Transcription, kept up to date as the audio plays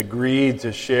agreed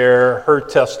to share her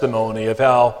testimony of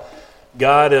how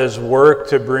God has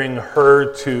worked to bring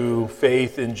her to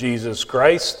faith in Jesus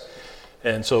Christ.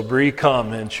 And so, Bree,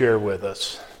 come and share with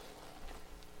us.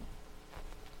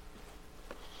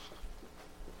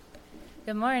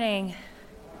 Good morning.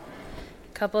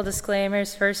 A couple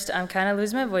disclaimers. First, I'm kind of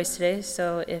losing my voice today,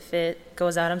 so if it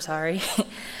goes out, I'm sorry.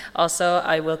 Also,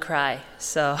 I will cry,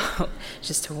 so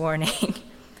just a warning.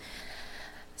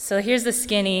 So here's the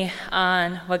skinny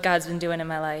on what God's been doing in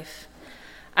my life.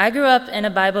 I grew up in a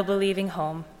Bible-believing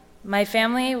home. My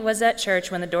family was at church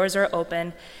when the doors were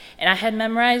open, and I had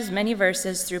memorized many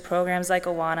verses through programs like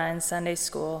Awana and Sunday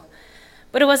school.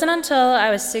 But it wasn't until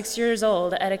I was 6 years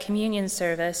old at a communion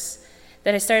service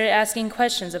that I started asking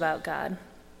questions about God.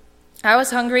 I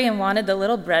was hungry and wanted the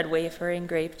little bread wafer and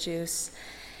grape juice.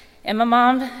 And my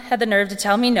mom had the nerve to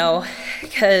tell me no,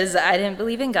 because I didn't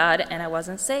believe in God and I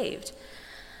wasn't saved.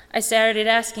 I started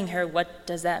asking her, what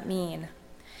does that mean?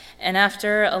 And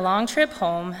after a long trip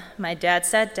home, my dad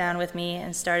sat down with me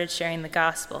and started sharing the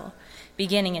gospel,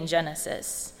 beginning in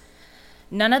Genesis.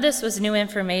 None of this was new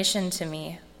information to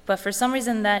me, but for some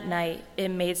reason that night, it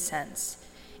made sense.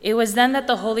 It was then that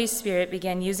the Holy Spirit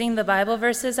began using the Bible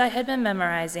verses I had been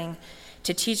memorizing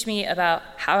to teach me about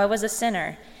how I was a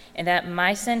sinner and that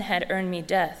my sin had earned me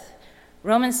death.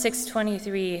 Romans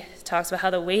 6:23 talks about how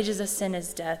the wages of sin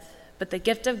is death, but the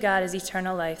gift of God is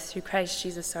eternal life through Christ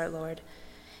Jesus our Lord.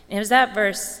 And it was that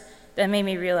verse that made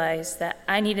me realize that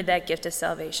I needed that gift of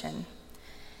salvation.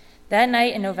 That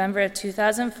night in November of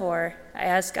 2004, I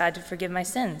asked God to forgive my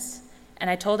sins, and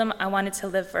I told him I wanted to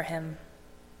live for him.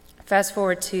 Fast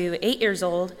forward to 8 years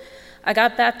old, I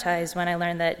got baptized when I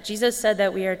learned that Jesus said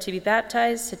that we are to be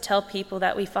baptized to tell people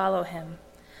that we follow him.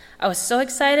 I was so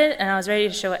excited, and I was ready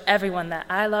to show everyone that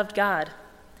I loved God.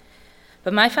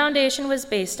 But my foundation was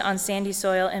based on sandy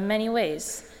soil in many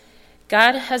ways.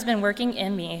 God has been working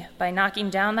in me by knocking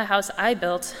down the house I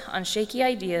built on shaky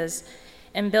ideas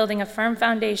and building a firm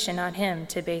foundation on him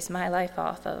to base my life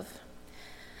off of.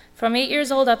 From 8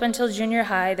 years old up until junior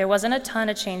high, there wasn't a ton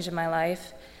of change in my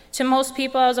life. To most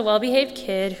people, I was a well-behaved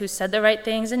kid who said the right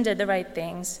things and did the right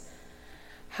things.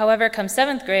 However, come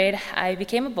 7th grade, I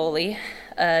became a bully,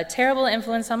 a terrible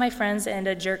influence on my friends, and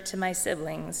a jerk to my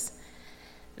siblings.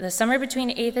 The summer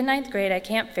between 8th and 9th grade at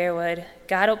Camp Fairwood,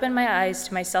 God opened my eyes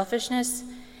to my selfishness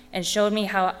and showed me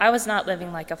how I was not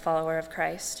living like a follower of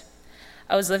Christ.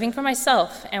 I was living for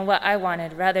myself and what I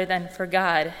wanted rather than for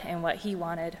God and what he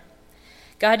wanted.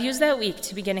 God used that week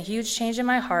to begin a huge change in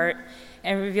my heart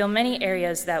and reveal many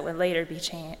areas that would later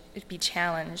be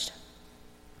challenged.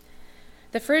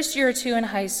 The first year or two in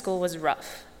high school was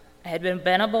rough. I had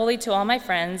been a bully to all my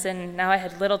friends, and now I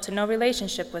had little to no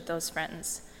relationship with those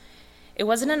friends. It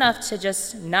wasn't enough to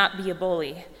just not be a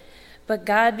bully, but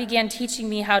God began teaching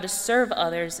me how to serve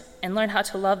others and learn how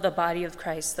to love the body of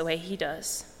Christ the way he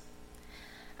does.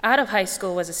 Out of high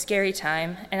school was a scary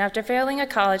time, and after failing a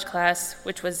college class,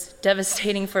 which was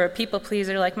devastating for a people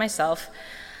pleaser like myself,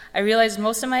 I realized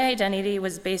most of my identity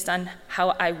was based on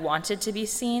how I wanted to be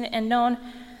seen and known,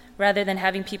 rather than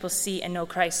having people see and know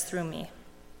Christ through me.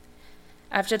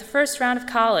 After the first round of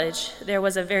college, there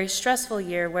was a very stressful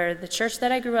year where the church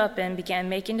that I grew up in began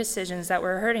making decisions that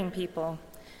were hurting people.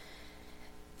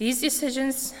 These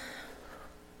decisions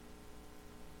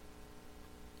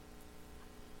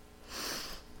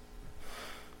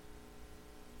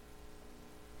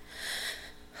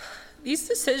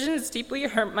deeply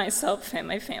hurt myself and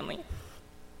my family.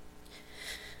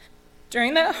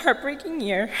 During that heartbreaking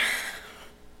year,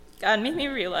 God made me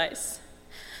realize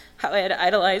how I had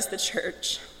idolized the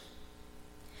church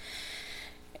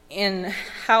and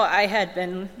how I had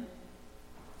been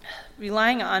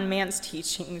relying on man's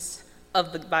teachings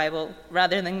of the Bible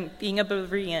rather than being a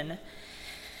Berean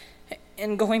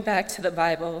and going back to the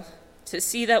Bible to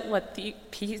see that what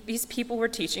these people were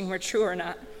teaching were true or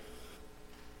not.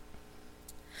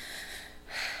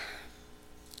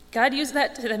 God used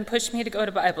that to then push me to go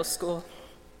to Bible school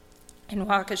in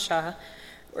Waukesha,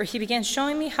 where he began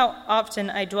showing me how often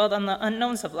I dwelled on the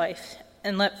unknowns of life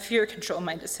and let fear control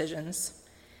my decisions.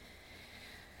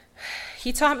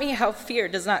 He taught me how fear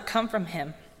does not come from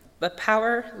him, but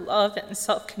power, love, and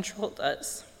self-control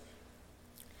does.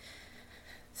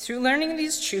 Through learning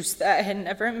these truths that I had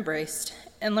never embraced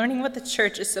and learning what the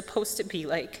church is supposed to be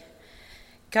like,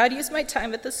 God used my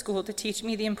time at the school to teach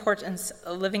me the importance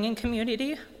of living in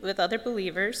community with other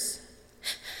believers,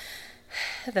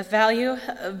 the value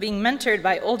of being mentored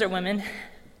by older women.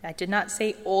 I did not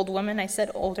say old women, I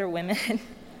said older women.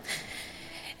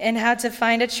 And how to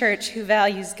find a church who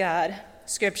values God,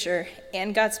 Scripture,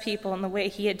 and God's people in the way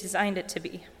he had designed it to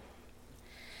be.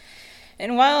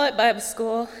 And while at Bible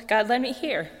school, God led me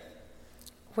here,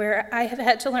 where I have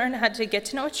had to learn how to get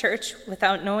to know a church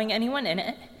without knowing anyone in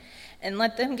it, and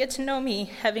let them get to know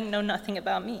me, having known nothing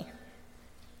about me.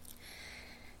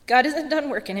 God isn't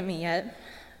done working in me yet,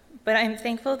 but I am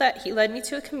thankful that he led me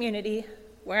to a community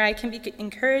where I can be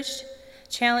encouraged,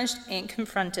 challenged, and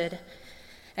confronted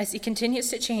as he continues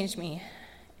to change me,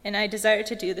 and I desire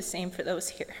to do the same for those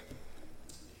here.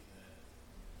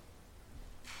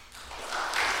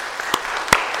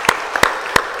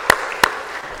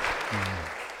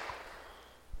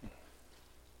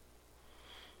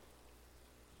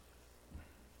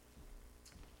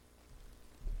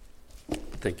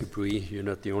 Thank you, Bree. You're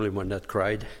not the only one that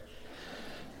cried.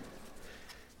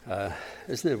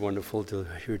 Isn't it wonderful to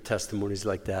hear testimonies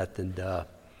like that? And,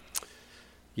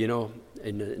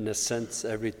 in a sense,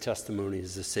 every testimony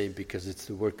is the same because it's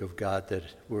the work of God that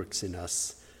works in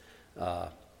us.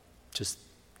 Just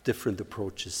different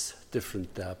approaches,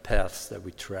 different paths that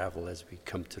we travel as we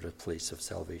come to the place of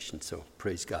salvation. So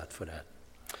praise God for that.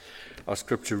 Our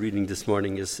scripture reading this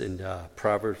morning is in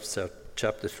Proverbs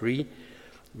chapter 3.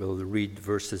 We'll read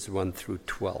verses 1 through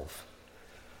 12.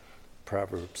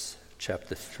 Proverbs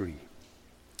chapter 3.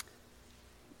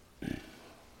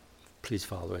 Please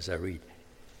follow as I read.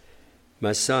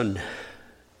 My son,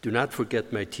 do not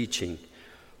forget my teaching,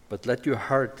 but let your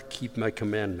heart keep my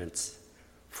commandments.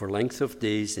 For length of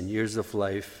days and years of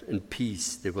life and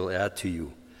peace they will add to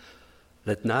you.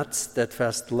 Let not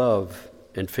steadfast love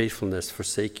and faithfulness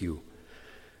forsake you.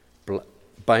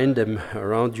 Bind them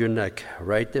around your neck,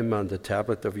 write them on the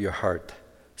tablet of your heart,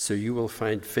 so you will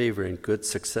find favor and good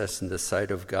success in the sight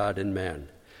of God and man.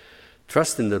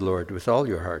 Trust in the Lord with all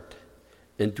your heart,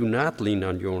 and do not lean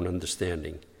on your own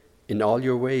understanding. In all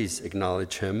your ways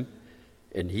acknowledge him,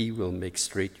 and he will make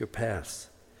straight your paths.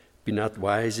 Be not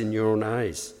wise in your own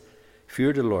eyes.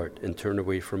 Fear the Lord and turn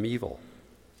away from evil.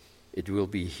 It will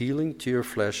be healing to your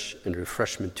flesh and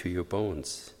refreshment to your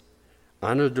bones.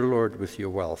 Honor the Lord with your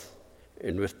wealth,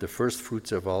 and with the first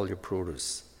fruits of all your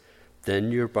produce.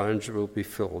 Then your barns will be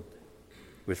filled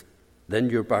with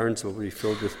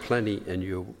plenty, and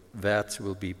your vats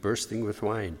will be bursting with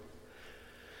wine.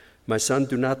 My son,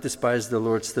 do not despise the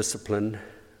Lord's discipline,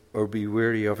 or be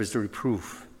weary of his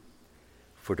reproof.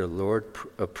 For the Lord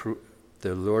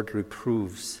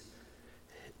reproves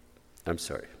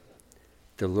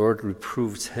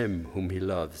him whom he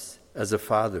loves, as a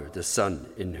father the son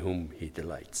in whom he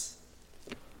delights.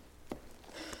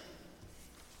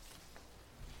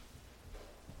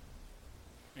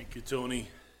 Thank you, Tony.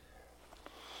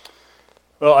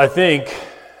 Well, I think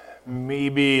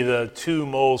maybe the two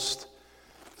most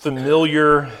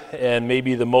familiar and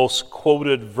maybe the most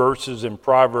quoted verses in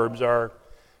Proverbs are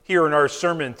here in our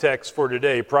sermon text for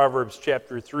today, Proverbs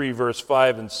chapter 3, verse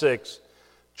 5 and 6.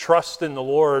 Trust in the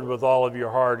Lord with all of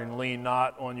your heart and lean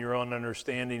not on your own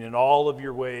understanding. In all of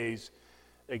your ways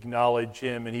acknowledge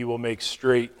him, and he will make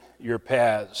straight your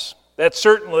paths. That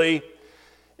certainly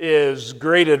is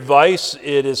great advice.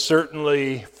 It is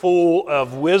certainly full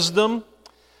of wisdom.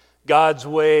 God's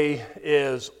way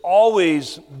is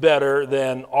always better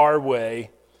than our way.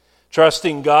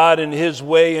 Trusting God in his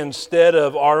way instead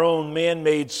of our own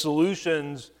man-made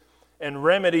solutions and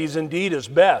remedies indeed is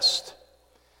best.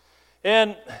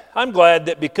 And I'm glad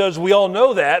that because we all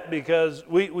know that, because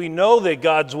we know that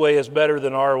God's way is better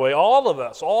than our way, all of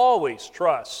us always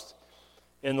trust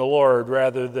in the Lord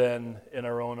rather than in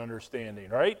our own understanding,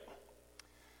 right?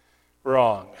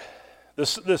 Wrong.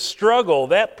 The struggle,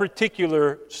 that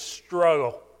particular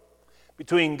struggle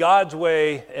between God's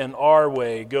way and our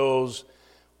way goes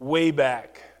way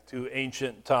back to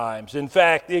ancient times. In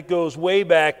fact, it goes way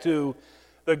back to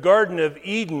the Garden of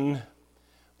Eden,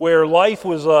 where life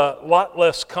was a lot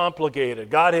less complicated.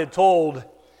 God had told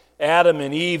Adam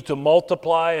and Eve to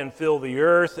multiply and fill the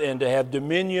earth and to have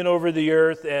dominion over the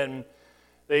earth, and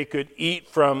they could eat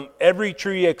from every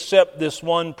tree except this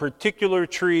one particular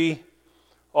tree.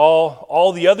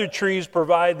 All the other trees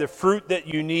provide the fruit that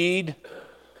you need,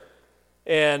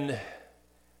 and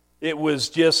it was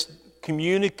just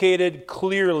communicated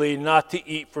clearly not to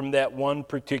eat from that one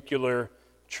particular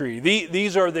tree.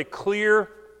 These are the clear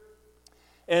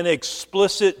and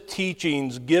explicit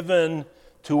teachings given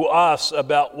to us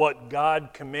about what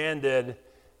God commanded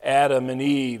Adam and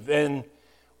Eve. And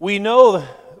we know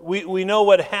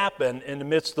what happened in the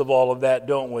midst of all of that,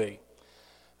 don't we?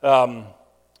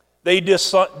 They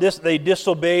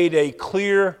disobeyed a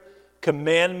clear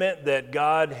commandment that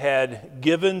God had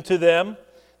given to them.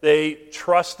 They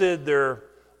trusted their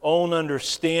own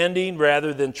understanding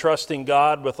rather than trusting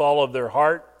God with all of their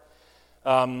heart.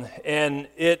 And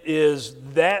it is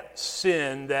that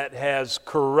sin that has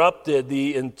corrupted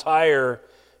the entire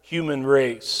human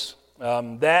race.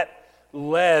 That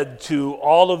led to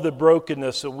all of the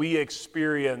brokenness that we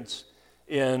experience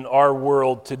in our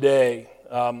world today.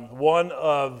 One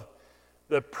of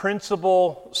the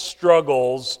principal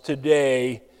struggles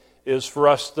today is for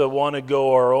us to want to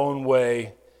go our own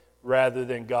way rather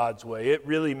than God's way. It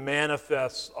really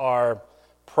manifests our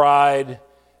pride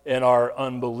and our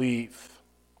unbelief.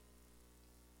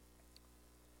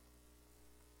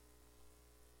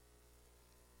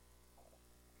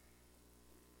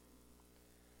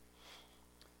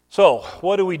 So,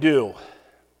 what do we do?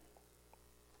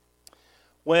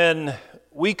 When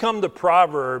we come to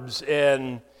Proverbs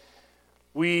and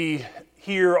we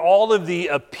hear all of the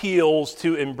appeals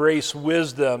to embrace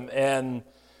wisdom and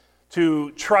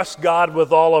to trust God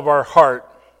with all of our heart,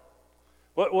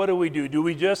 what do we do? Do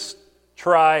we just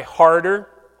try harder?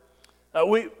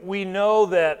 We know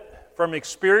that from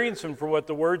experience and from what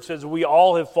the Word says, we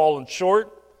all have fallen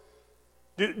short.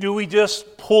 Do we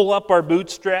just pull up our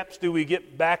bootstraps? Do we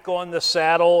get back on the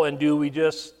saddle and do we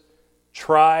just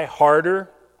try harder?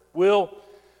 Will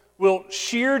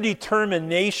sheer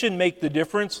determination make the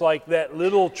difference, like that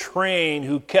little train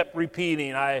who kept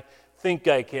repeating, I think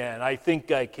I can, I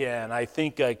think I can, I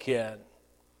think I can?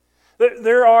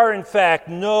 There are, in fact,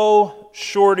 no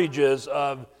shortages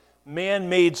of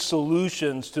man-made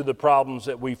solutions to the problems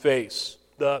that we face.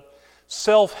 The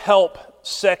self-help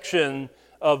section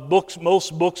of books,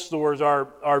 most bookstores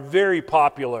are very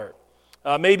popular.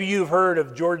 Maybe you've heard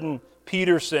of Jordan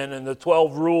Peterson and the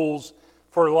 12 Rules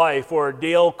for Life, or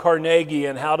Dale Carnegie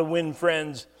and How to Win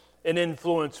Friends and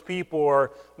Influence People,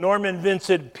 or Norman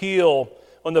Vincent Peale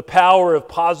on the power of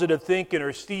positive thinking,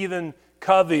 or Stephen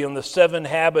Covey on the 7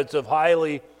 habits of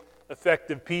highly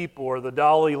effective people, or the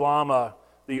Dalai Lama,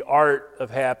 the art of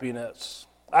happiness.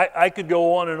 I could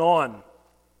go on and on.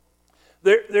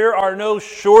 There are no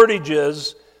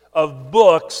shortages of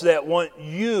books that want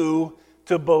you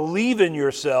to believe in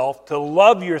yourself, to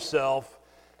love yourself,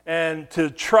 and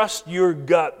to trust your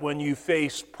gut when you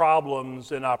face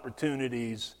problems and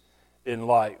opportunities in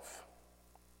life.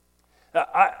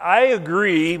 I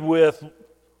agree with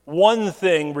one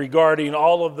thing regarding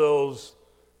all of those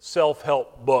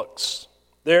self-help books.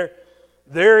 There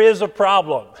is a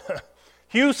problem.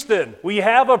 Houston, we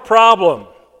have a problem.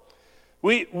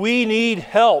 We need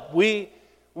help. We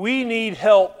need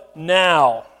help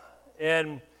now.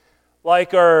 And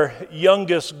like our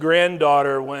youngest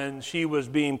granddaughter, when she was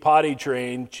being potty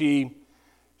trained, she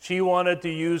wanted to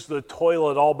use the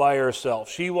toilet all by herself.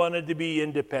 She wanted to be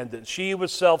independent. She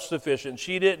was self-sufficient.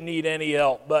 She didn't need any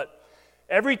help. But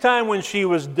every time when she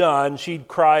was done, she'd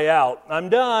cry out, "I'm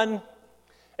done."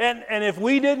 And if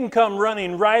we didn't come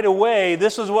running right away,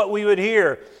 this is what we would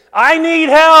hear: "I need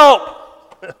help."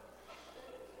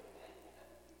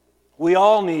 We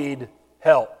all need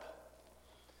help.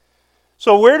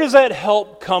 So where does that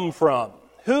help come from?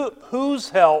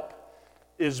 Whose help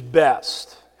is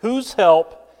best? Whose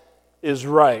help is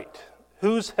right?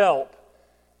 Whose help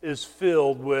is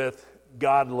filled with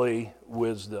godly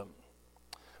wisdom?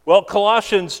 Well,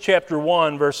 Colossians chapter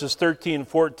 1, verses 13 and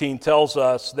 14 tells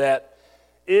us that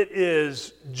it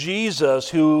is Jesus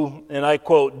who, and I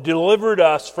quote, delivered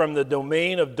us from the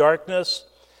domain of darkness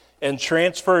and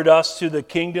transferred us to the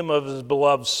kingdom of His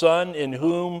beloved Son, in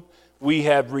whom we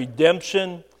have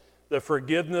redemption, the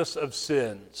forgiveness of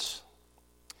sins.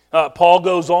 Paul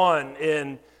goes on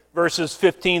in verses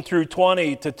 15 through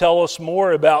 20 to tell us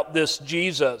more about this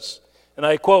Jesus. And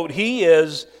I quote, "He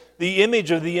is the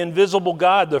image of the invisible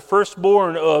God, the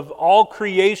firstborn of all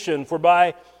creation, for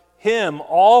by Him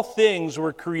all things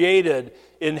were created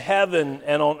in heaven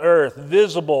and on earth,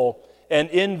 visible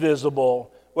and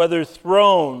invisible, whether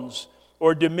thrones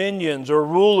or dominions or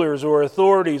rulers or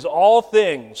authorities, all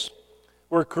things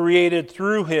were created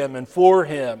through Him and for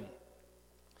Him.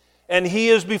 And He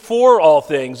is before all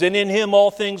things, and in Him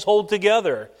all things hold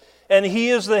together. And He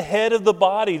is the head of the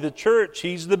body, the church.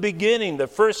 He's the beginning, the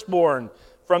firstborn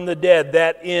from the dead,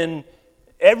 that in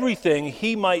everything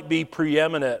He might be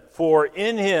preeminent. For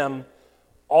in Him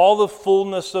all the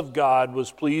fullness of God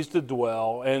was pleased to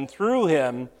dwell, and through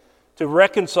Him to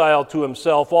reconcile to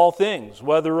Himself all things,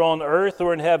 whether on earth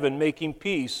or in heaven, making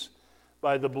peace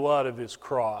by the blood of His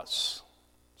cross."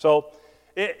 So,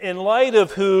 in light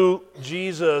of who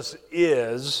Jesus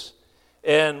is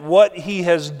and what He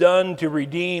has done to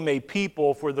redeem a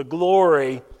people for the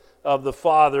glory of the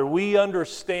Father, we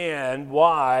understand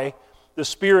why the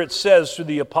Spirit says through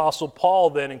the Apostle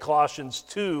Paul then in Colossians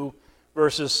 2,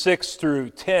 verses 6 through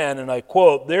 10, and I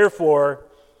quote, "Therefore,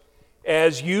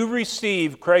 as you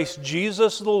receive Christ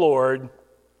Jesus the Lord,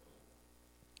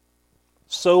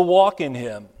 so walk in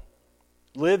Him,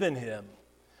 live in Him,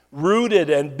 rooted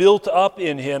and built up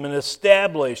in Him and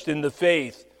established in the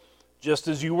faith, just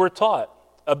as you were taught,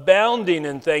 abounding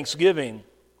in thanksgiving.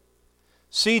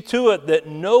 See to it that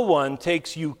no one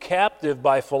takes you captive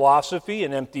by philosophy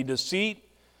and empty deceit,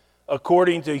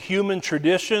 according to human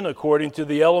tradition, according to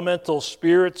the elemental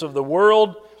spirits of the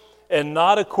world, and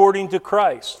not according to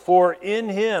Christ. For in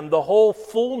Him the whole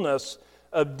fullness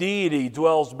of deity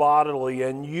dwells bodily,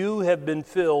 and you have been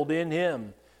filled in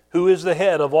Him, who is the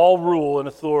head of all rule and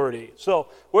authority. So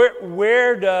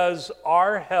where does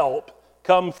our help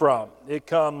come from? It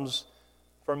comes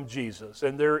from Jesus,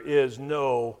 and there is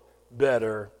no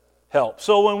better help.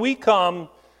 So when we come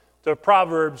to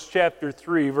Proverbs chapter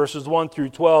 3, verses 1 through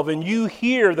 12, and you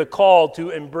hear the call to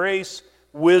embrace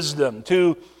wisdom,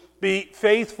 to be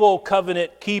faithful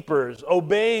covenant keepers,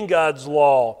 obeying God's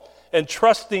law, and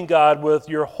trusting God with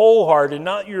your whole heart and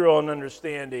not your own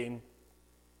understanding,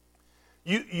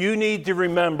 you need to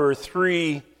remember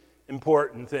three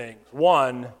important things.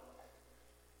 One,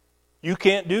 you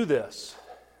can't do this.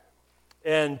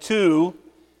 And two,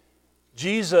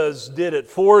 Jesus did it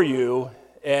for you.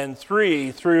 And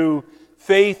three, through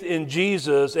faith in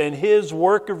Jesus and His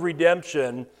work of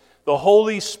redemption, the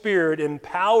Holy Spirit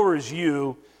empowers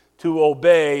you to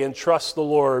obey and trust the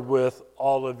Lord with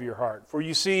all of your heart. For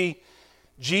you see,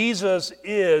 Jesus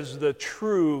is the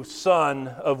true Son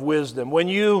of wisdom. When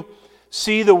you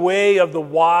see the way of the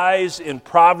wise in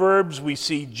Proverbs, we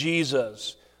see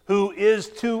Jesus, who is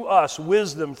to us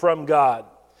wisdom from God.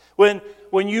 When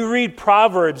you read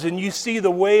Proverbs and you see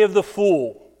the way of the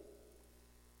fool,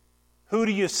 who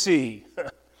do you see?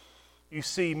 You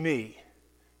see me.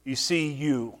 You see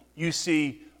you. You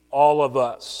see all of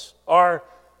us. Our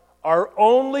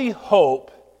only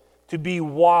hope to be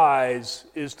wise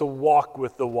is to walk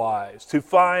with the wise, to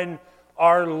find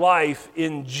our life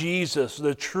in Jesus,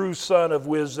 the true Son of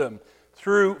wisdom.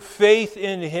 Through faith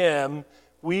in Him,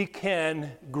 we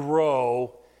can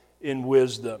grow in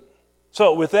wisdom.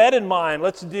 So with that in mind,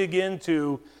 let's dig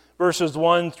into verses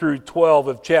 1 through 12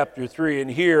 of chapter 3.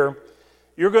 And here,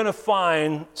 you're going to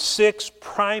find 6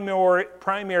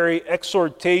 primary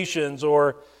exhortations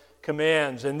or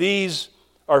commands. And these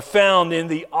are found in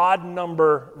the odd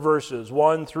number verses,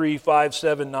 1, 3, 5,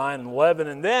 7, 9, and 11.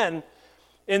 And then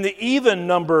in the even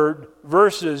numbered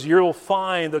verses, you'll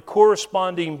find the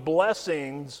corresponding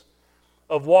blessings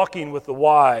of walking with the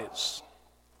wise.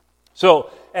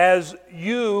 So as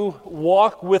you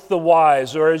walk with the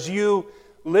wise, or as you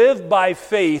live by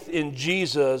faith in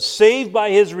Jesus, saved by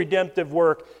His redemptive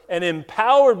work, and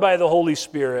empowered by the Holy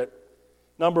Spirit,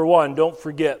 number one, don't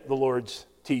forget the Lord's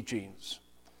teachings.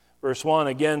 Verse 1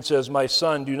 again says, "My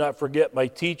son, do not forget my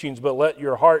teachings, but let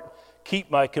your heart keep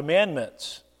my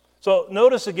commandments." So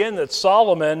notice again that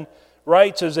Solomon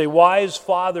writes as a wise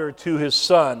father to his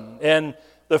son. And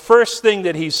the first thing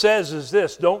that he says is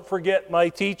this: don't forget my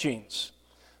teachings.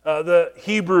 The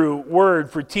Hebrew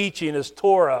word for teaching is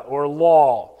Torah or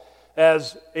law.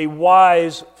 As a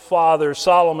wise father,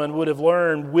 Solomon would have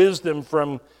learned wisdom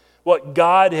from what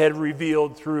God had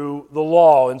revealed through the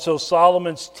law. And so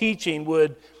Solomon's teaching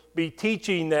would be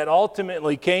teaching that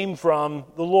ultimately came from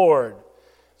the Lord.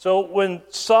 So when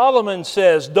Solomon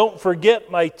says, don't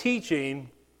forget my teaching,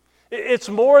 it's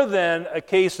more than a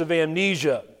case of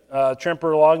amnesia.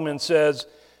 Tremper Longman says,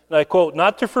 and I quote,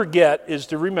 "Not to forget is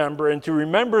to remember, and to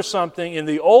remember something in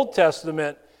the Old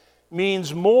Testament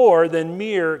means more than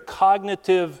mere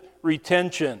cognitive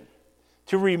retention.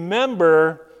 To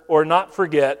remember or not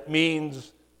forget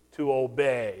means to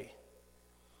obey."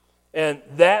 And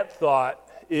that thought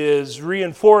is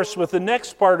reinforced with the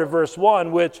next part of verse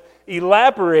 1, which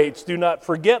elaborates, "Do not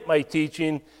forget my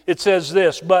teaching." It says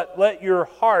this: "But let your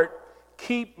heart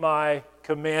keep my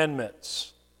commandments."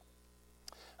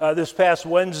 This past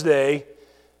Wednesday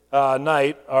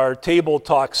night, our table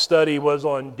talk study was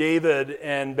on David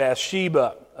and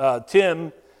Bathsheba.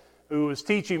 Tim, who was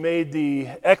teaching, made the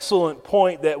excellent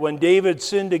point that when David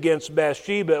sinned against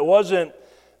Bathsheba, it wasn't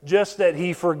just that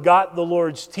he forgot the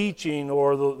Lord's teaching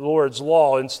or the Lord's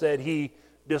law. Instead, he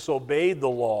disobeyed the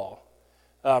law.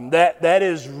 That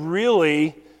is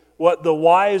really what the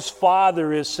wise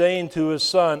father is saying to his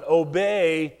son.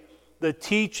 Obey the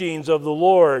teachings of the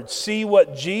Lord. See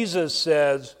what Jesus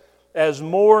says as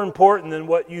more important than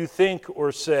what you think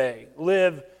or say.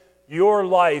 Live your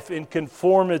life in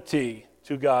conformity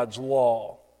to God's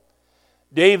law.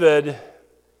 David,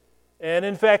 and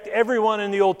in fact everyone in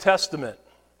the Old Testament,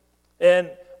 and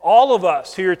all of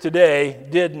us here today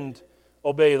didn't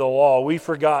obey the law. We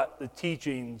forgot the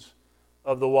teachings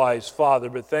of the wise father.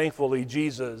 But thankfully,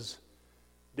 Jesus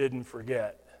didn't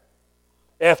forget.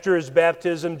 After his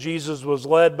baptism, Jesus was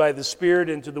led by the Spirit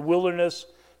into the wilderness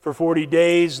for 40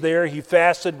 days. There he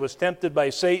fasted, was tempted by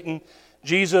Satan.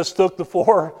 Jesus took the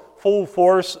full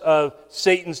force of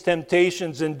Satan's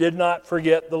temptations and did not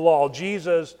forget the law.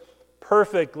 Jesus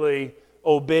perfectly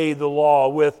obeyed the law.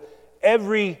 With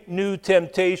every new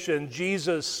temptation,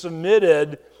 Jesus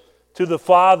submitted to the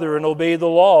Father and obeyed the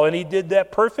law, and he did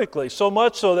that perfectly. So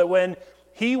much so that when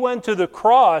he went to the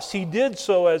cross, he did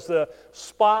so as the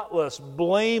spotless,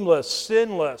 blameless,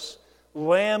 sinless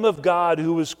Lamb of God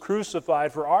who was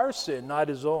crucified for our sin, not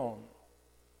his own.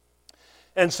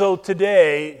 And so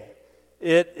today,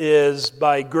 it is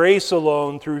by grace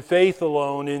alone, through faith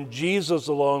alone, in Jesus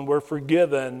alone, we're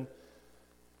forgiven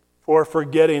for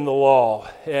forgetting the law.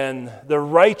 And the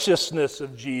righteousness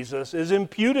of Jesus is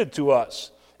imputed to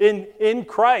us. In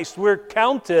Christ, we're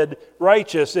counted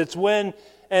righteous. It's when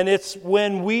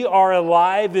we are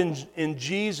alive in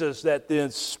Jesus that the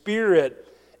Spirit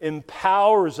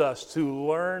empowers us to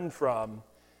learn from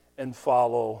and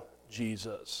follow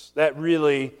Jesus. That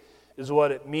really is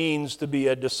what it means to be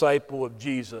a disciple of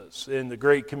Jesus. In the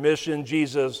Great Commission,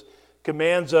 Jesus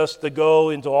commands us to go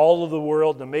into all of the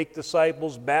world to make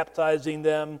disciples, baptizing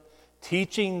them,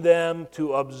 teaching them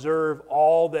to observe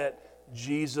all that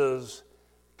Jesus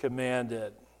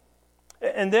commanded.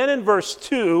 And then in verse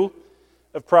 2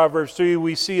 of Proverbs 3,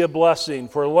 we see a blessing.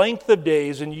 For length of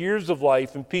days and years of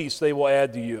life and peace they will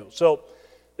add to you. So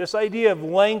this idea of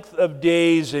length of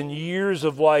days and years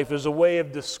of life is a way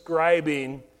of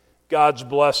describing God's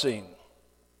blessing.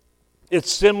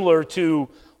 It's similar to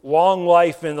long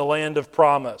life in the land of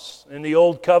promise. In the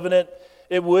Old Covenant,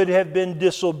 it would have been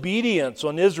disobedience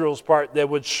on Israel's part that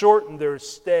would shorten their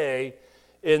stay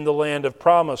in the land of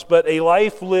promise. But a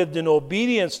life lived in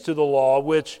obedience to the law,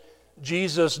 which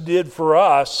Jesus did for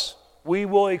us, we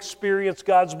will experience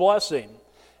God's blessing.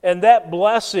 And that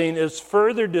blessing is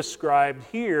further described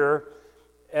here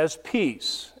as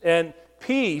peace. And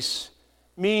peace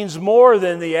means more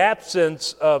than the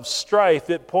absence of strife.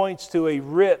 It points to a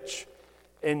rich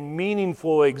and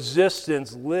meaningful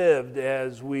existence lived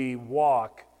as we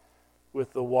walk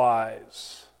with the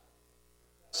wise.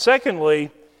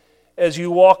 Secondly, as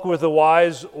you walk with the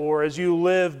wise, or as you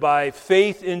live by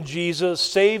faith in Jesus,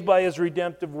 saved by his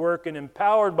redemptive work and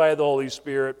empowered by the Holy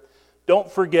Spirit,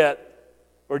 don't forget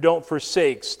or don't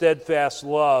forsake steadfast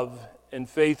love and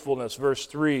faithfulness. Verse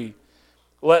 3,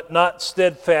 let not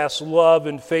steadfast love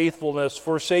and faithfulness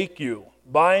forsake you.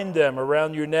 Bind them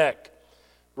around your neck.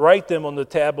 Write them on the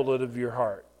tablet of your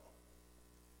heart.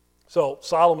 So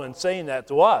Solomon's saying that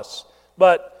to us.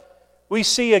 But we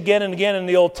see again and again in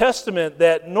the Old Testament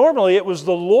that normally it was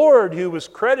the Lord who was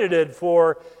credited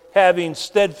for having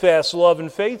steadfast love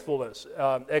and faithfulness.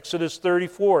 Exodus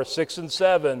 34, 6 and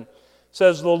 7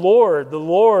 says, the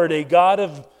Lord,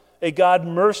 a God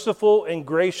merciful and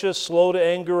gracious, slow to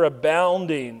anger,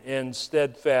 abounding in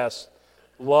steadfast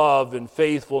love and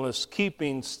faithfulness,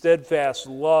 keeping steadfast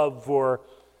love for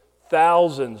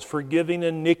thousands, forgiving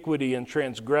iniquity and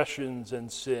transgressions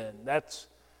and sin. That's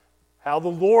how the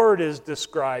Lord is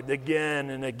described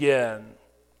again and again.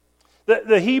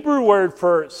 The Hebrew word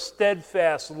for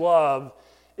steadfast love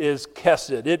is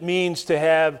chesed. It means to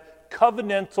have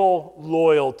covenantal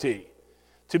loyalty,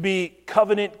 to be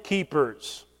covenant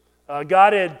keepers.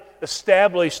 God had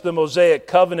established the Mosaic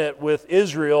covenant with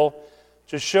Israel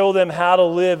to show them how to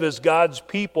live as God's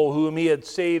people whom he had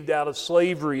saved out of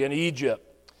slavery in Egypt.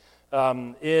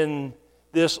 In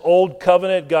this old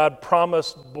covenant, God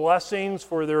promised blessings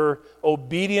for their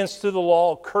obedience to the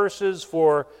law, curses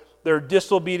for their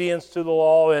disobedience to the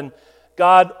law, and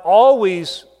God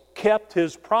always kept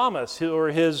his promise or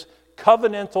his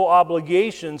covenantal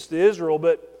obligations to Israel,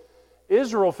 but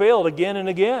Israel failed again and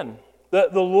again. The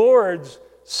Lord's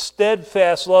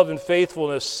steadfast love and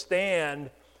faithfulness stand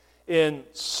in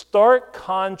stark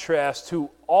contrast to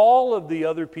all of the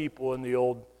other people in the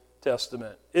Old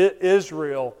Testament.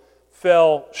 Israel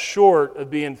fell short of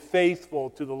being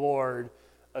faithful to the Lord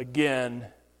again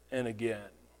and again.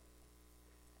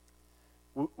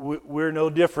 We're no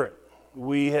different.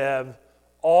 We have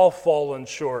all fallen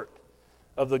short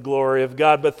of the glory of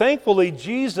God. But thankfully,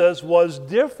 Jesus was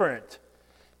different.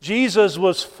 Jesus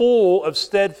was full of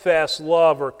steadfast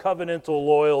love or covenantal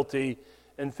loyalty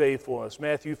and faithfulness.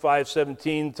 Matthew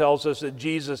 5:17 tells us that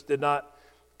Jesus did not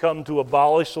come to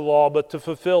abolish the law, but to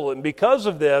fulfill it. And because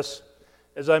of this,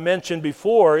 as I mentioned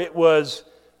before, it was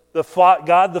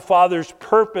God the Father's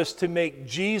purpose to make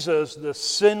Jesus the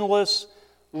sinless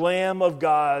Lamb of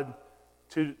God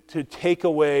to take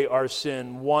away our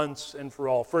sin once and for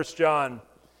all. 1 John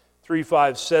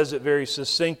 3:5 says it very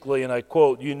succinctly, and I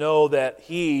quote, "You know that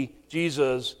He,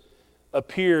 Jesus,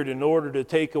 appeared in order to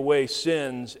take away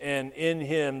sins, and in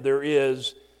Him there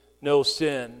is no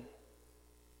sin."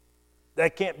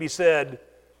 That can't be said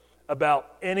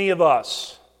about any of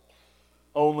us,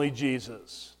 only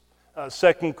Jesus.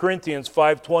 2 Corinthians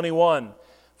 5:21,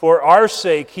 "For our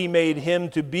sake He made Him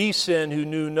to be sin who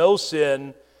knew no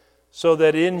sin, so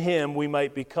that in Him we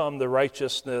might become the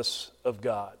righteousness of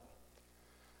God."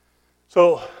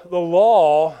 So the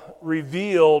law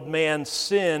revealed man's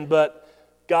sin, but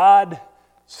God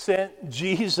sent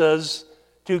Jesus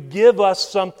to give us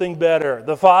something better.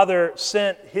 The Father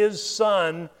sent His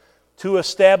Son to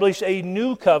establish a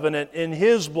new covenant in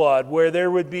His blood where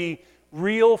there would be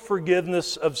real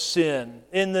forgiveness of sin.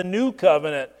 In the new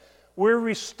covenant, we're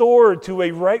restored to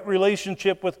a right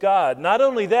relationship with God. Not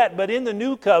only that, but in the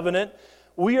new covenant,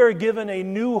 we are given a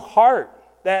new heart.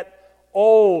 That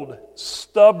old,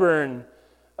 stubborn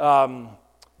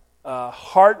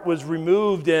heart was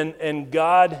removed, and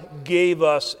God gave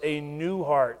us a new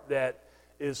heart that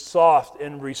is soft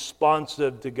and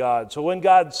responsive to God. So when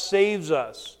God saves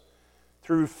us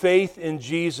through faith in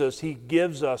Jesus, He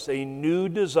gives us a new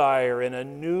desire and a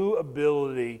new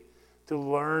ability to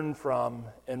learn from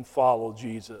and follow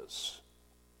Jesus.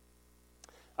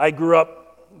 I grew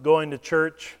up going to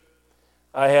church.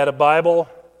 I had a Bible.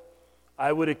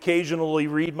 I would occasionally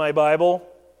read my Bible.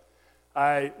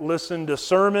 I listened to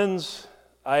sermons.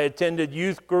 I attended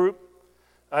youth group.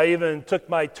 I even took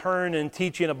my turn in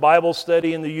teaching a Bible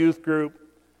study in the youth group.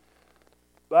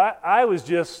 But I was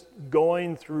just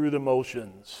going through the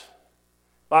motions.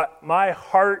 My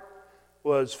heart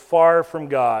was far from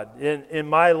God. In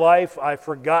my life, I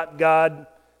forgot God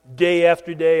day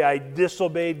after day. I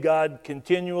disobeyed God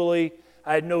continually.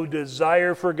 I had no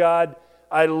desire for God.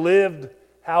 I lived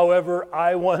however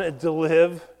I wanted to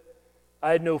live.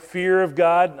 I had no fear of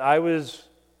God. I was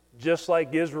just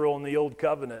like Israel in the Old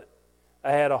Covenant.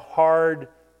 I had a hard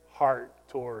heart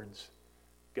towards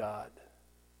God.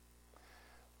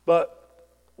 But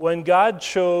when God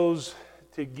chose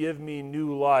to give me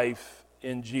new life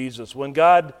in Jesus, when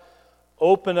God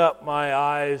opened up my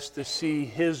eyes to see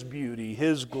His beauty,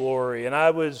 His glory, and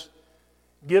I was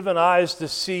given eyes to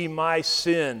see my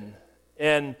sin,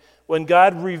 and when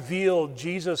God revealed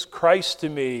Jesus Christ to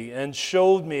me and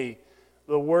showed me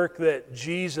the work that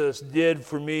Jesus did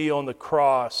for me on the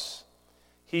cross,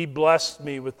 He blessed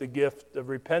me with the gift of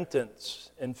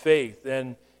repentance and faith,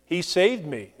 and He saved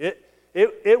me.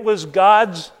 It was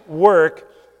God's work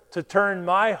to turn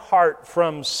my heart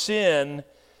from sin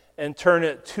and turn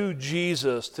it to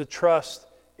Jesus, to trust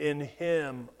in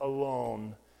Him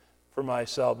alone for my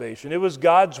salvation. It was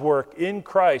God's work in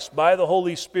Christ by the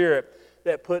Holy Spirit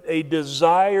that put a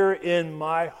desire in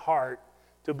my heart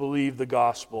to believe the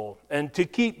gospel and to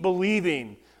keep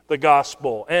believing the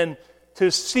gospel and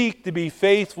to seek to be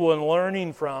faithful in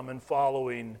learning from and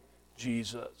following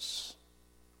Jesus.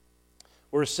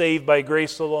 We're saved by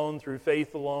grace alone, through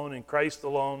faith alone, in Christ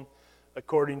alone,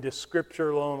 according to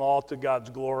Scripture alone, all to God's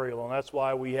glory alone. That's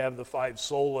why we have the 5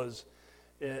 solas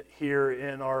here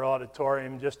in our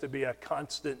auditorium, just to be a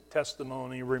constant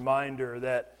testimony, reminder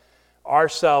that our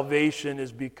salvation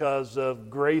is because of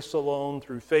grace alone,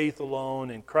 through faith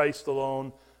alone, in Christ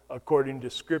alone, according to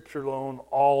Scripture alone,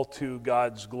 all to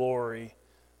God's glory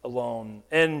alone.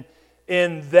 And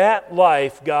in that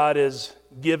life God has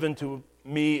given to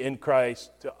me in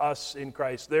Christ, to us in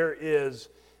Christ, there is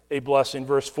a blessing.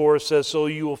 Verse 4 says, "So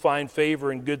you will find favor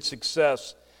and good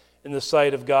success in the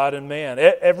sight of God and man."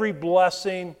 Every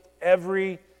blessing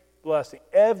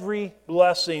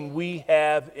we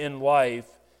have in life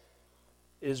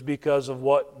is because of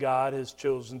what God has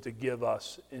chosen to give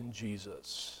us in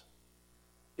Jesus.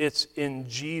 It's in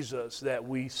Jesus that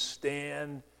we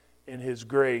stand in His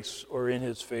grace or in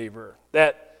His favor.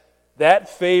 That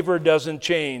favor doesn't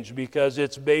change because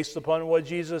it's based upon what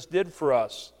Jesus did for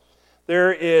us.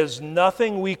 There is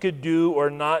nothing we could do or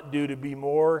not do to be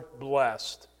more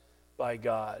blessed by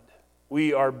God.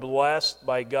 We are blessed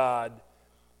by God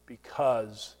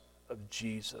because of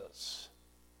Jesus.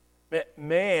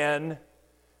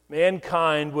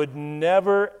 Mankind would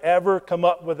never, ever come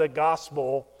up with a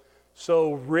gospel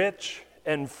so rich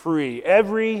and free.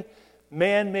 Every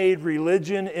man-made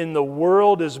religion in the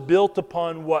world is built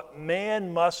upon what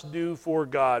man must do for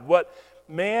God, what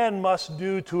man must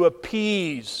do to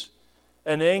appease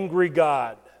an angry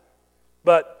God.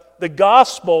 But the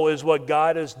gospel is what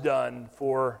God has done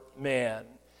for man.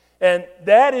 And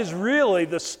that is really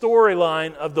the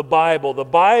storyline of the Bible. The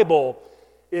Bible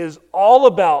is all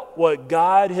about what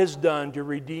God has done to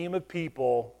redeem a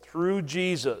people through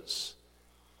Jesus.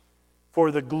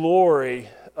 for the glory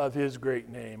of his great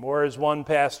name. Or as one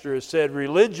pastor has said,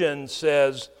 religion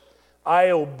says, I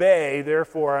obey,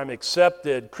 therefore I'm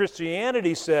accepted.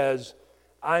 Christianity says,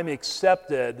 I'm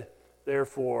accepted,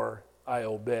 therefore I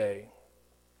obey.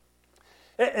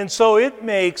 And so it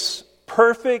makes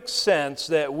perfect sense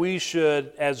that we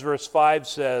should, as verse 5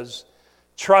 says,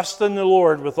 trust in the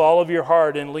Lord with all of your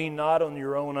heart and lean not on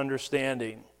your own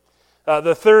understanding.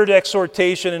 The third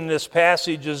exhortation in this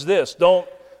passage is this: don't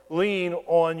lean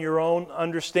on your own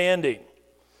understanding.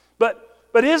 But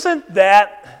isn't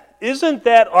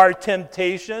that our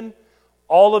temptation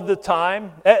all of the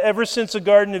time? Ever since the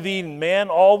Garden of Eden, man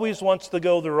always wants to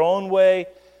go their own way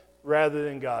rather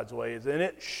than God's ways. And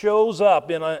it shows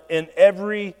up in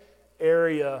every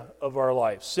area of our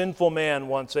life. Sinful man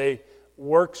wants a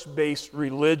works-based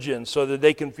religion so that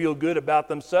they can feel good about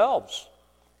themselves.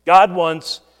 God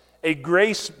wants a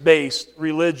grace-based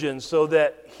religion so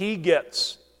that he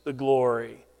gets the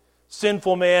glory.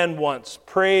 Sinful man wants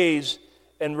praise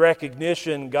and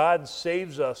recognition. God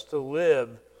saves us to live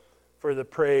for the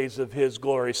praise of his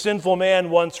glory. Sinful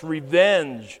man wants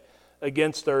revenge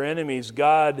against our enemies.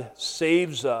 God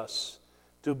saves us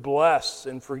to bless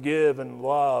and forgive and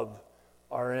love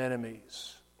our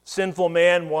enemies. Sinful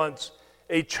man wants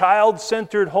a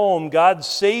child-centered home. God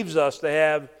saves us to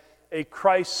have a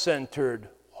Christ-centered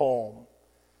home.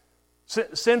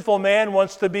 Sinful man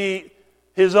wants to be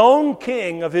his own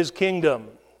king of his kingdom.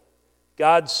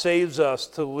 God saves us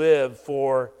to live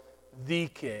for the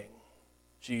King,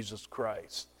 Jesus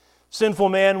Christ. Sinful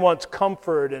man wants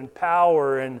comfort and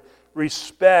power and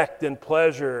respect and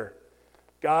pleasure.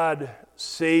 God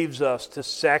saves us to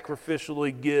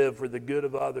sacrificially give for the good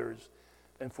of others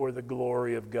and for the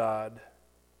glory of God.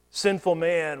 Sinful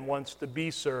man wants to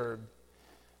be served.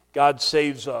 God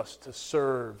saves us to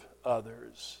serve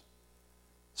others.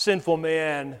 Sinful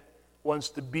man wants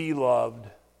to be loved.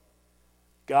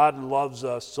 God loves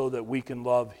us so that we can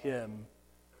love him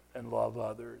and love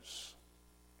others.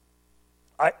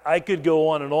 I could go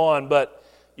on, but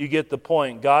you get the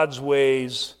point. God's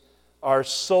ways are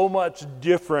so much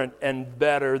different and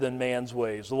better than man's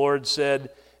ways. The Lord said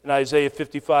in Isaiah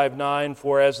 55:9,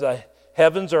 "For as the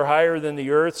heavens are higher than the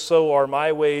earth, so are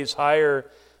my ways higher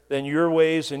than your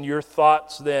ways, and your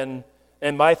thoughts than,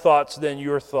 and my thoughts than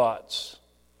your thoughts."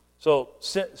 So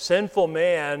sinful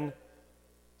man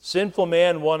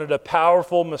wanted a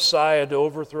powerful Messiah to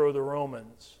overthrow the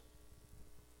Romans.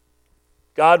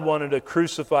 God wanted a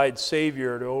crucified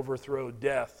Savior to overthrow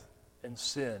death and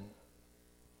sin.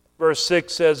 Verse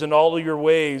 6 says, "In all of your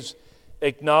ways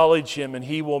acknowledge him, and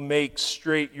he will make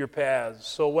straight your paths."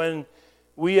 So when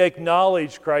we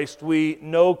acknowledge Christ, we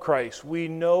know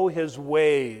his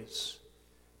ways.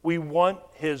 We want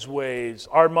his ways.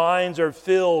 Our minds are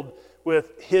filled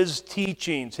with his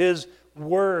teachings. His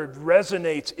word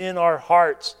resonates in our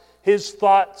hearts. His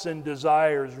thoughts and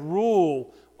desires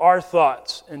rule our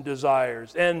thoughts and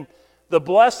desires. And the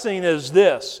blessing is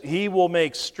this: he will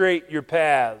make straight your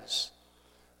paths.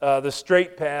 The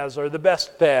straight paths are the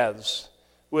best paths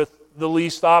with the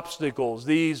least obstacles.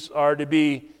 These are to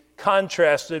be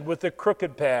contrasted with the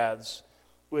crooked paths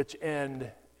which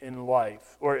end in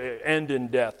life, or end in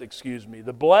death,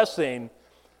 The blessing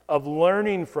of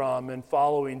learning from and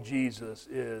following Jesus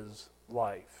is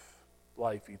life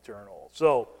eternal.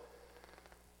 So,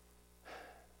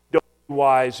 don't be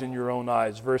wise in your own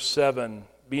eyes. Verse 7,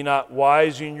 "Be not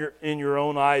wise in your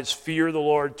own eyes. Fear the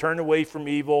Lord. Turn away from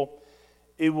evil.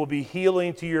 It will be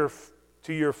healing to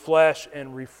your flesh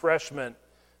and refreshment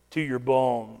to your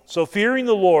bone." So fearing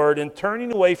the Lord and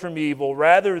turning away from evil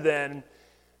rather than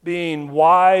being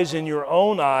wise in your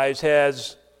own eyes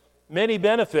has many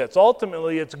benefits.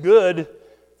 Ultimately, it's good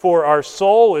for our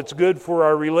soul. It's good for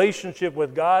our relationship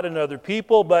with God and other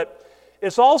people. But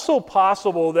it's also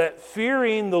possible that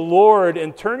fearing the Lord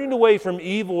and turning away from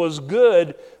evil is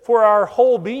good for our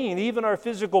whole being, even our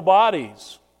physical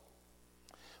bodies.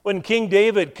 When King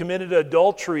David committed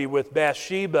adultery with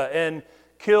Bathsheba and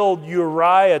killed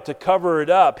Uriah to cover it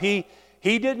up, he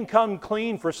didn't come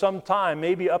clean for some time,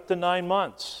 maybe up to 9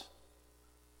 months.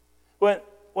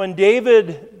 When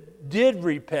David did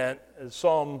repent, as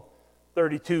Psalm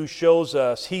 32 shows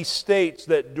us, he states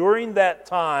that during that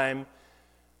time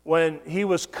when he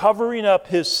was covering up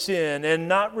his sin and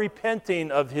not repenting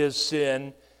of his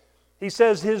sin, he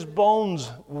says his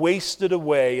bones wasted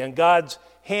away and God's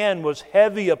hand was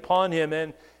heavy upon him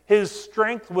and his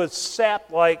strength was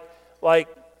sapped like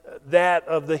that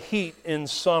of the heat in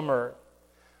summer.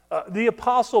 The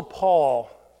Apostle Paul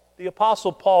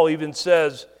even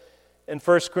says in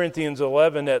 1 Corinthians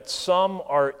 11 that some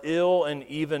are ill and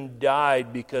even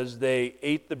died because they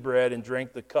ate the bread and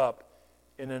drank the cup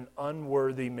in an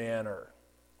unworthy manner.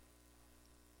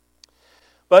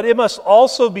 But it must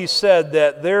also be said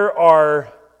that there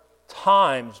are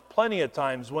times, plenty of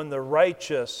times, when the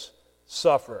righteous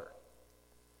suffer.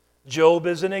 Job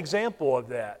is an example of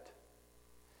that.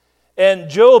 And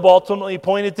Job ultimately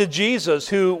pointed to Jesus,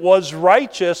 who was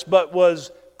righteous but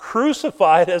was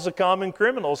crucified as a common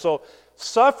criminal. So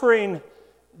suffering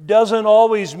doesn't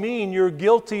always mean you're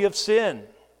guilty of sin.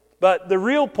 But the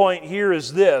real point here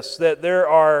is this, that there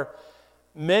are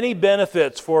many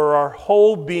benefits for our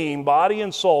whole being, body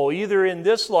and soul, either in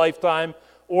this lifetime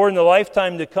or in the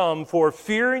lifetime to come, for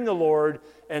fearing the Lord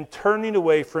and turning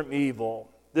away from evil.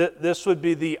 This would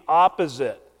be the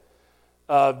opposite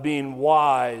of being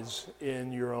wise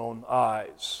in your own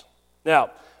eyes. Now,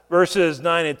 verses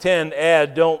 9 and 10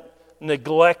 add, don't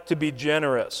neglect to be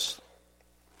generous.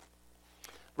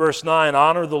 Verse 9,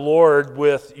 honor the Lord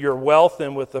with your wealth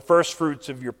and with the first fruits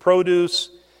of your produce.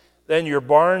 Then your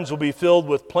barns will be filled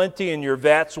with plenty and your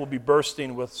vats will be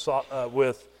bursting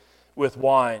with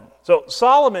wine. So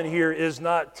Solomon here is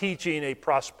not teaching a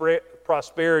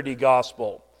prosperity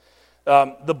gospel.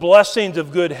 The blessings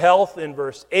of good health in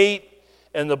verse 8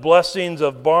 and the blessings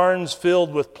of barns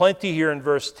filled with plenty here in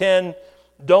verse 10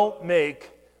 don't make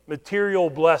material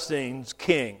blessings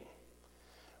king.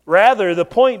 Rather, the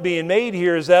point being made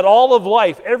here is that all of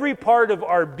life, every part of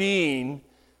our being,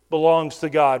 belongs to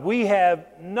God. We have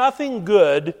nothing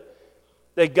good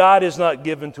that God has not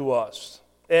given to us.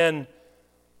 And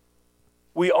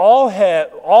all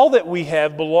that we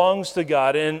have belongs to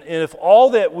God. And if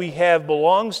all that we have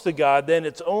belongs to God, then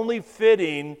it's only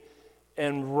fitting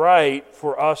and right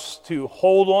for us to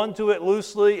hold on to it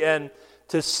loosely and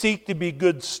to seek to be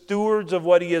good stewards of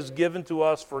what He has given to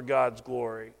us for God's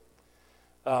glory.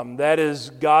 That is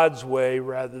God's way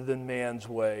rather than man's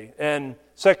way. And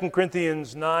 2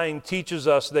 Corinthians 9 teaches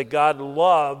us that God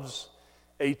loves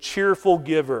a cheerful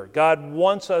giver. God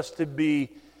wants us to be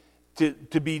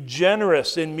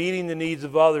generous in meeting the needs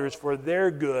of others for their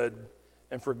good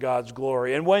and for God's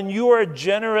glory. And when you are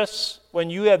generous, when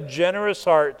you have generous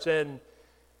hearts and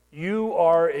you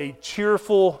are a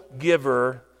cheerful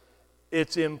giver,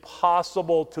 it's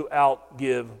impossible to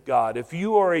outgive God. If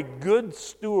you are a good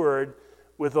steward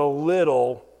with a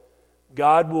little,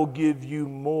 God will give you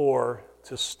more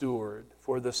to steward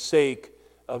for the sake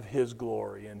of His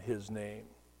glory and His name.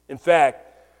 In fact,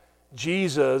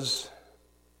 Jesus,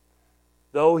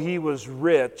 though He was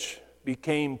rich,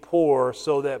 became poor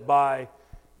so that by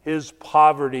His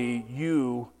poverty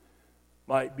you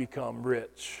might become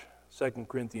rich. 2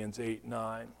 Corinthians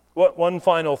 8:9. One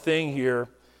final thing here,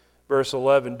 verse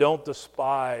 11. Don't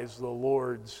despise the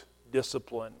Lord's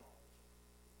discipline.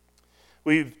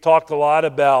 We've talked a lot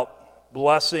about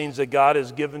blessings that God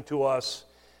has given to us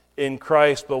in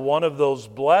Christ, but one of those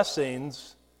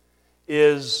blessings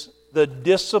is the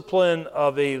discipline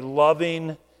of a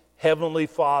loving Heavenly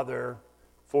Father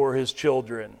for His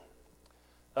children.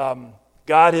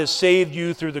 God has saved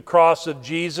you through the cross of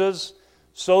Jesus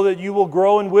so that you will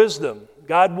grow in wisdom.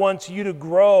 God wants you to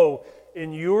grow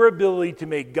in your ability to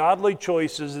make godly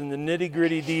choices in the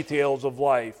nitty-gritty details of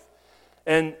life.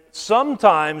 And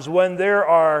sometimes when there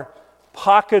are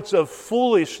pockets of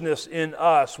foolishness in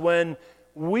us, when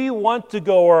we want to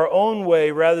go our own way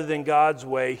rather than God's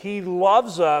way, He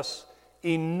loves us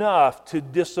enough to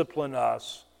discipline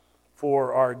us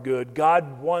for our good.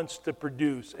 God wants to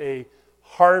produce a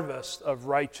harvest of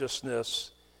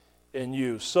righteousness in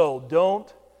you. So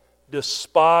don't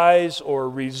despise or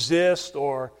resist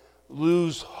or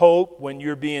lose hope when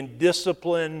you're being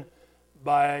disciplined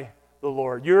by the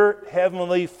Lord. Your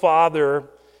Heavenly Father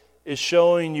is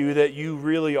showing you that you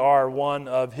really are one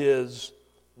of His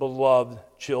beloved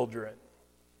children.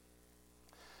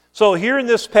 So here in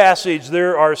this passage,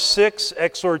 there are 6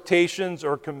 exhortations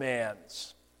or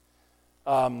commands.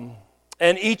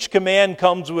 And each command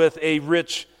comes with a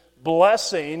rich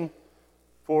blessing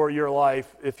for your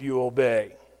life if you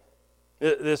obey.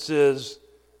 This is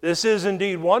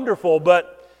indeed wonderful,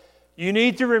 but you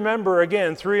need to remember,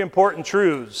 again, 3 important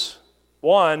truths.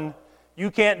 1,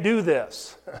 you can't do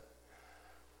this.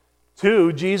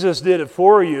 2, Jesus did it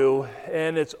for you,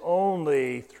 and it's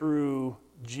only through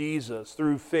Jesus,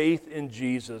 through faith in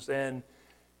Jesus and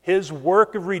His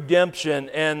work of redemption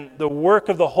and the work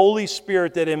of the Holy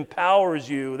Spirit that empowers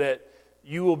you, that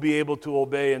you will be able to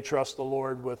obey and trust the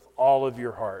Lord with all of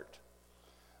your heart.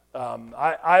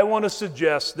 I want to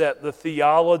suggest that the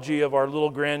theology of our little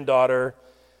granddaughter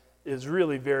is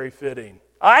really very fitting.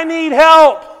 I need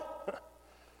help!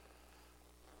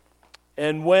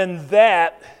 And when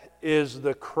that is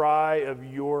the cry of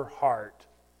your heart,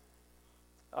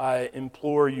 I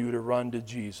implore you to run to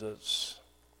Jesus.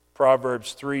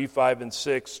 Proverbs 3, 5, and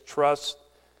 6. Trust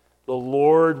the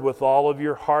Lord with all of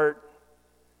your heart,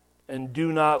 and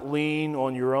do not lean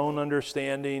on your own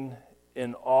understanding.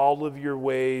 In all of your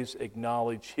ways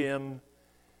acknowledge Him,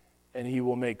 and He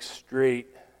will make straight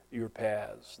your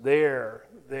paths. There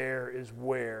is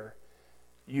where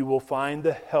you will find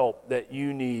the help that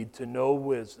you need to know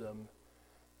wisdom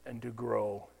and to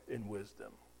grow in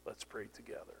wisdom. Let's pray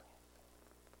together.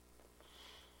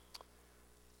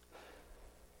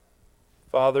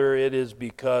 Father, it is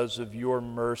because of your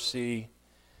mercy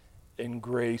and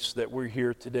grace that we're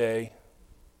here today.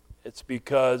 It's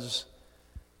because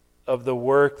of the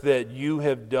work that you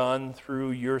have done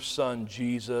through your Son,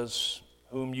 Jesus,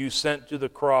 whom you sent to the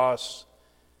cross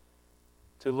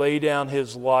to lay down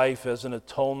His life as an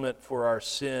atonement for our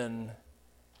sin,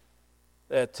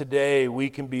 that today we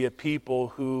can be a people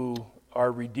who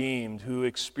are redeemed, who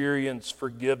experience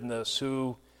forgiveness,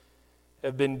 who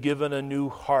have been given a new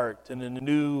heart and a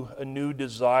new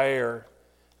desire,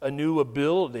 a new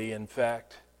ability, in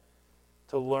fact,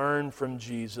 to learn from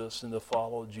Jesus and to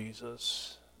follow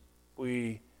Jesus.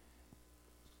 We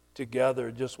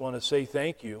together just want to say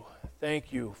thank you.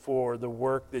 Thank you for the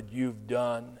work that you've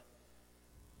done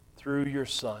through your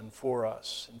Son for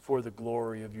us and for the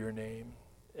glory of your name.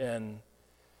 And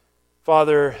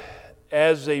Father,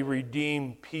 as a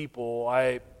redeemed people,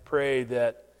 I pray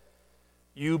that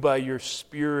you by your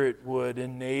Spirit would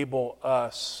enable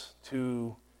us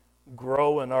to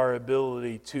grow in our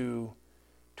ability to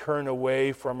turn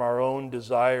away from our own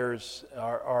desires,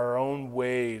 our own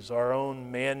ways, our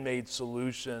own man-made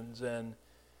solutions, and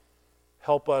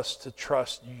help us to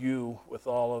trust you with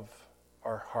all of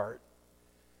our heart.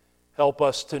 Help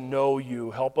us to know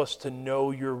you. Help us to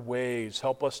know your ways.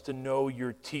 Help us to know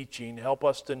your teaching. Help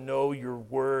us to know your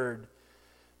word.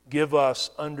 Give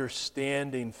us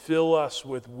understanding. Fill us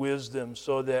with wisdom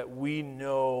so that we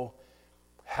know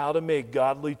how to make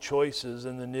godly choices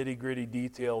in the nitty-gritty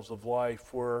details of life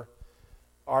for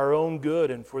our own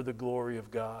good and for the glory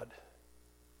of God.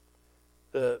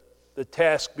 The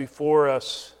task before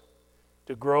us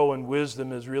to grow in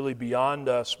wisdom is really beyond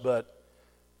us, but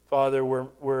Father,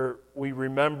 we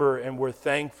remember and we're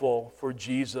thankful for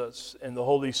Jesus and the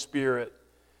Holy Spirit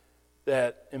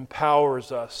that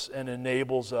empowers us and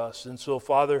enables us. And so,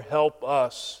 Father, help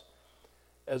us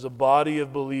as a body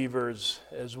of believers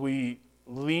as we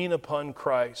lean upon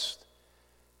Christ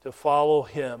to follow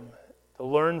Him, to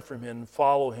learn from Him, and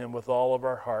follow Him with all of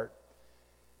our heart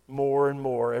more and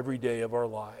more every day of our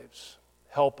lives.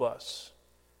 Help us,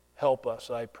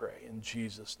 I pray, in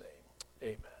Jesus' name.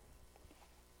 Amen.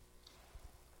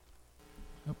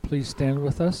 Please stand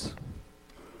with us.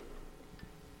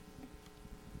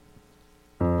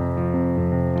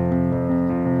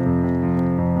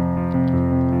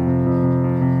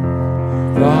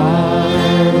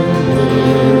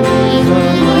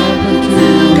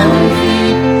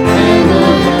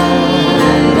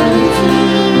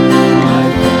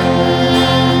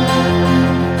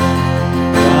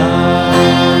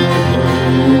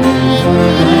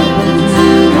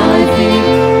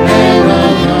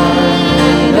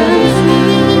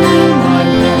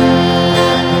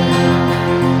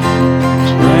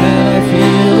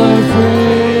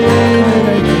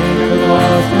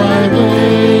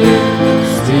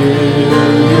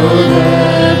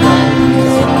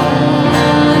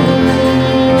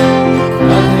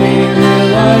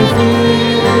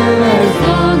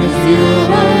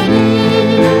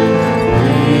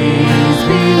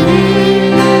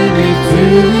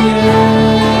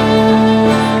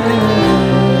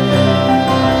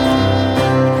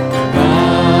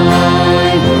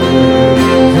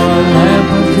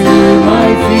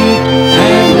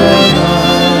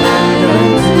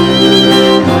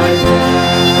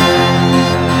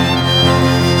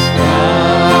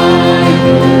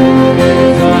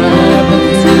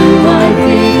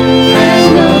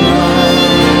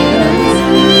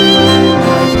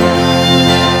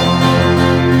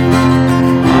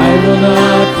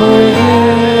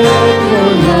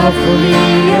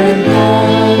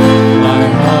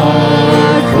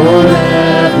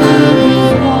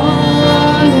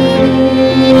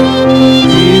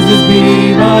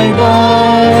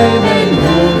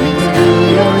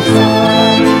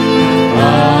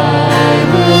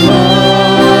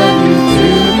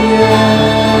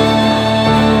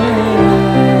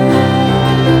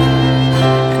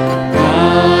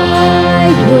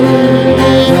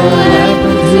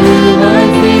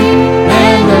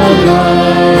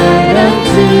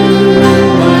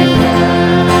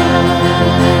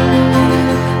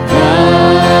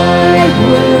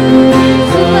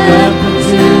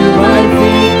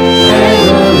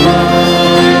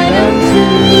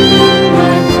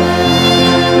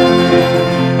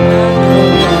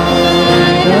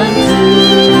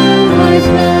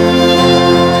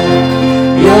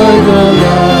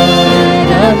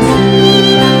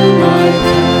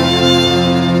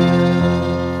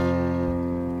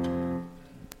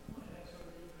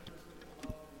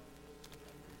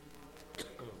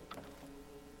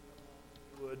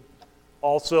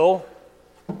 also.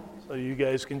 So you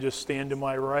guys can just stand to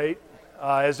my right.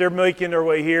 As they're making their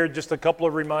way here, just a couple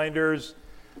of reminders.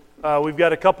 We've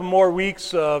got a couple more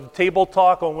weeks of table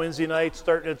talk on Wednesday night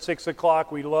starting at 6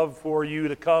 o'clock. We'd love for you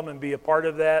to come and be a part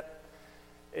of that.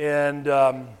 And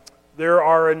there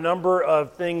are a number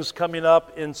of things coming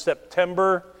up in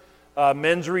September.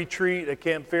 Men's retreat at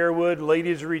Camp Fairwood,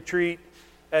 ladies retreat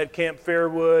at Camp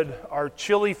Fairwood, our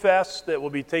Chili Fest that will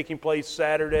be taking place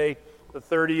Saturday, the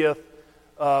 30th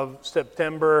of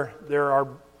September. There are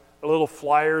little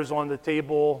flyers on the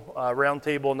table, round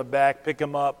table in the back. Pick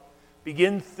them up.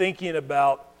 Begin thinking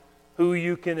about who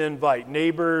you can invite,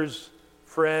 neighbors,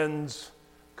 friends,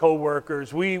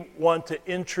 co-workers. We want to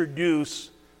introduce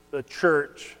the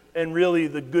church and really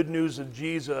the good news of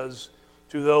Jesus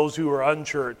to those who are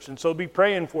unchurched. And so be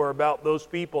praying about those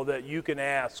people that you can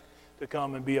ask to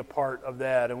come and be a part of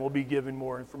that. And we'll be giving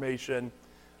more information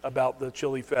about the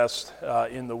Chili Fest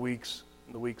in the weeks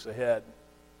ahead.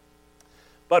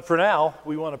 But for now,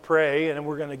 we want to pray, and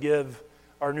we're going to give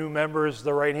our new members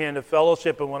the right hand of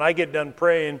fellowship. And when I get done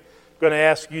praying, I'm going to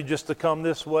ask you just to come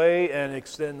this way and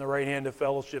extend the right hand of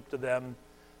fellowship to them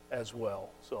as well.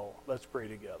 So let's pray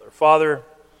together. Father,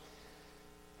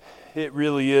 it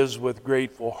really is with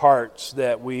grateful hearts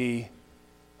that we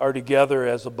are together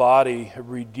as a body of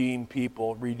redeemed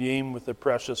people, redeemed with the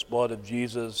precious blood of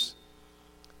Jesus,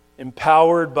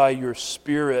 empowered by your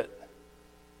Spirit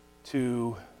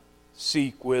to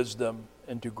seek wisdom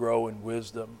and to grow in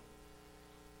wisdom.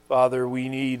 Father, we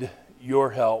need your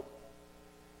help,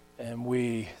 and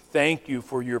we thank you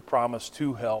for your promise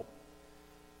to help.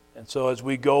 And so as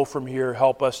we go from here,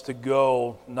 help us to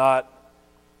go not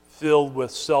filled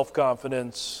with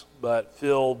self-confidence, but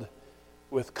filled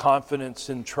with confidence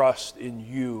and trust in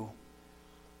you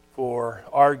for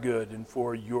our good and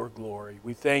for your glory.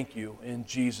 We thank you in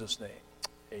Jesus' name.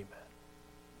 Amen.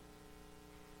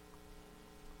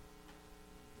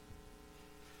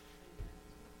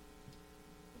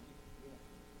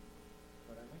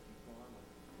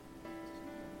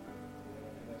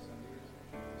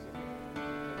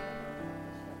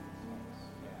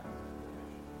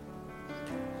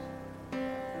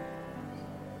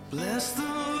 Bless the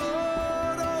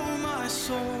Lord, oh my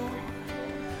soul,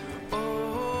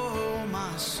 oh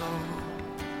my soul.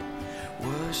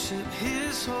 Worship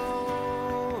his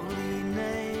holy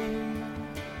name.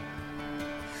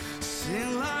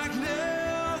 Sing like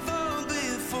never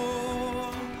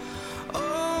before,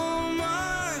 oh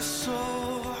my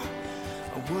soul.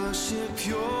 I worship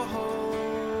your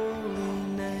holy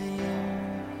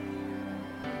name.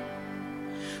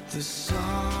 The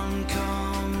sun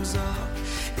comes up,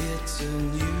 it's a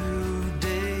new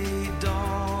day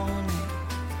dawning.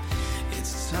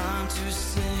 It's time to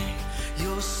sing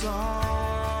your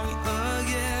song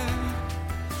again.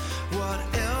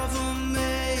 Whatever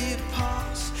may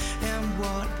pass and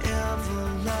whatever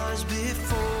lies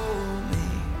before me,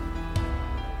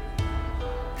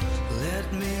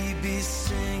 let me be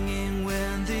singing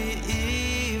when the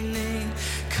evening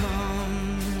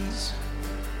comes.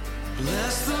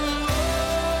 Bless the Lord.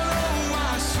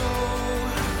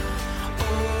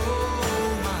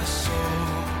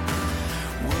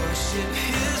 Worship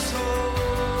his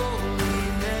holy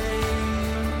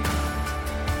name.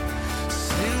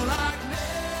 Sing like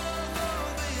never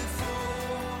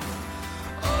before.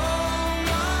 Oh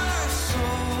my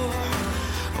soul,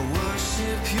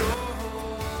 worship your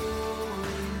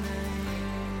holy name.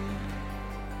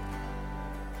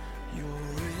 You're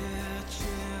rich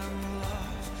in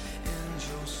love and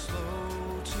you're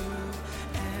slow to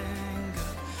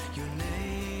anger. Your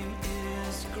name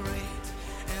is great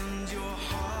and your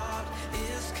heart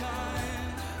is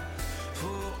kind.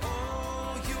 For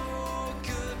all your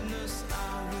goodness I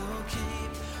will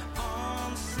keep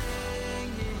on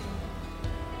singing.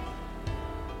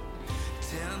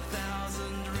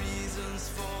 10,000 reasons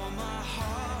for my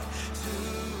heart to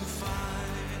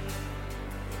find.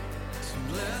 So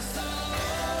bless the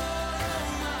Lord, oh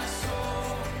my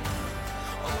soul,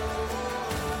 oh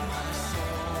my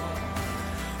soul.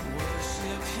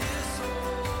 Worship his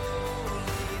holy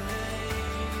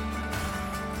name.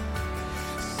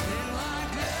 Sing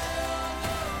like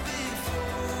never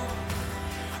before.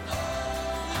 Oh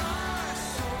my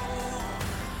soul,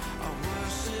 I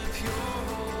worship your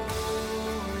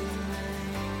holy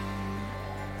name.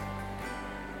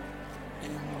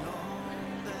 And on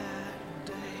that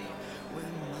day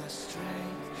when my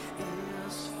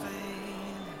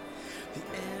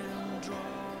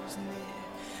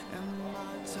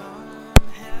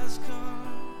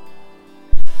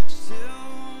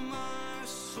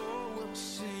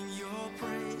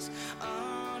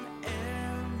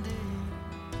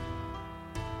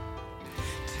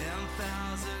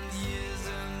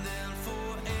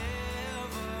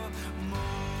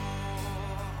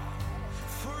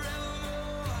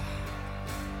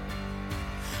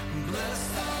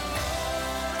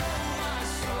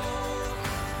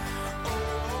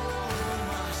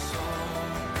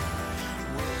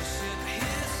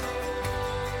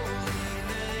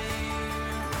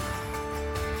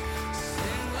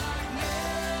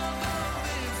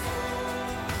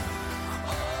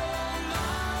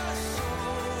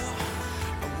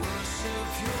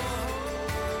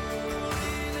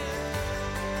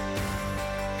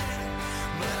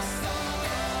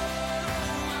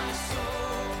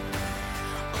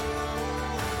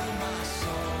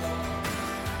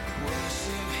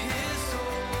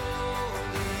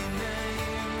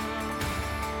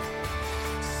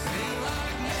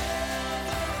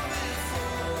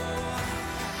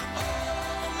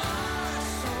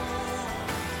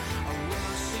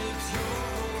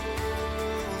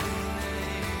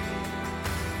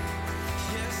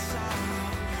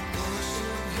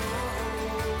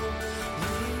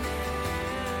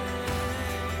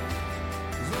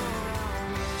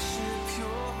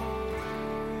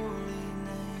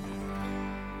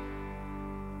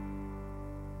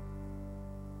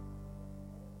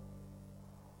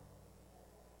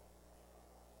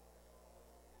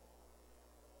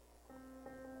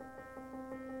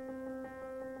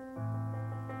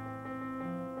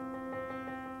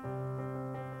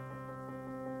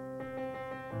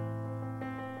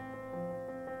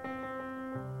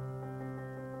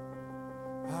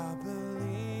I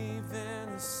believe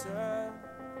in the